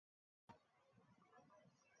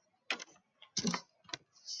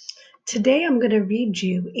Today I'm going to read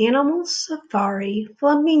you Animal Safari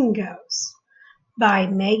Flamingos by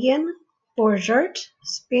Megan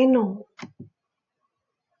Borgert-Spanol.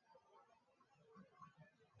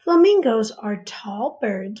 Flamingos are tall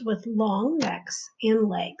birds with long necks and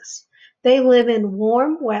legs. They live in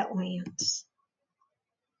warm wetlands.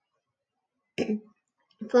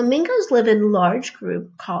 Flamingos live in large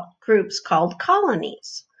groups called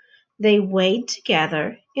colonies. They wade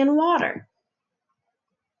together in water.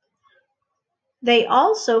 They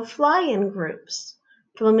also fly in groups.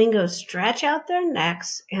 Flamingos stretch out their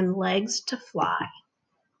necks and legs to fly.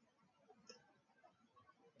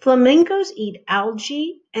 Flamingos eat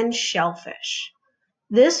algae and shellfish.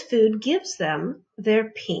 This food gives them their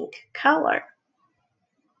pink color.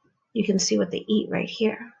 You can see what they eat right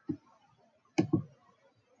here.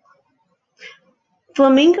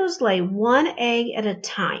 Flamingos lay one egg at a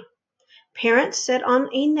time. Parents sit on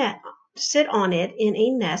it in a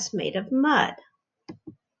nest made of mud.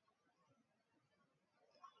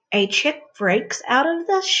 A chick breaks out of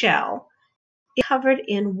the shell. It's covered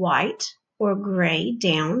in white or gray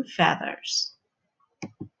down feathers.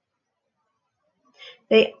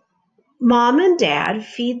 Mom and Dad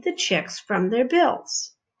feed the chicks from their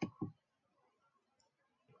bills.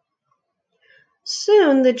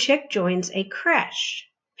 Soon the chick joins a creche.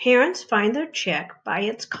 Parents find their chick by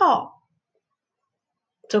its call.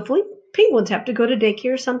 So penguins have to go to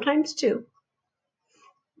daycare sometimes too.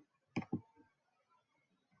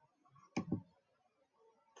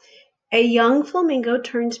 A young flamingo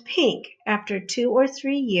turns pink after 2 or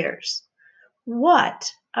 3 years.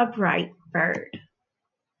 What a bright bird.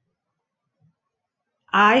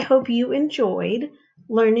 I hope you enjoyed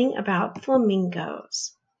learning about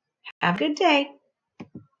flamingos. Have a good day.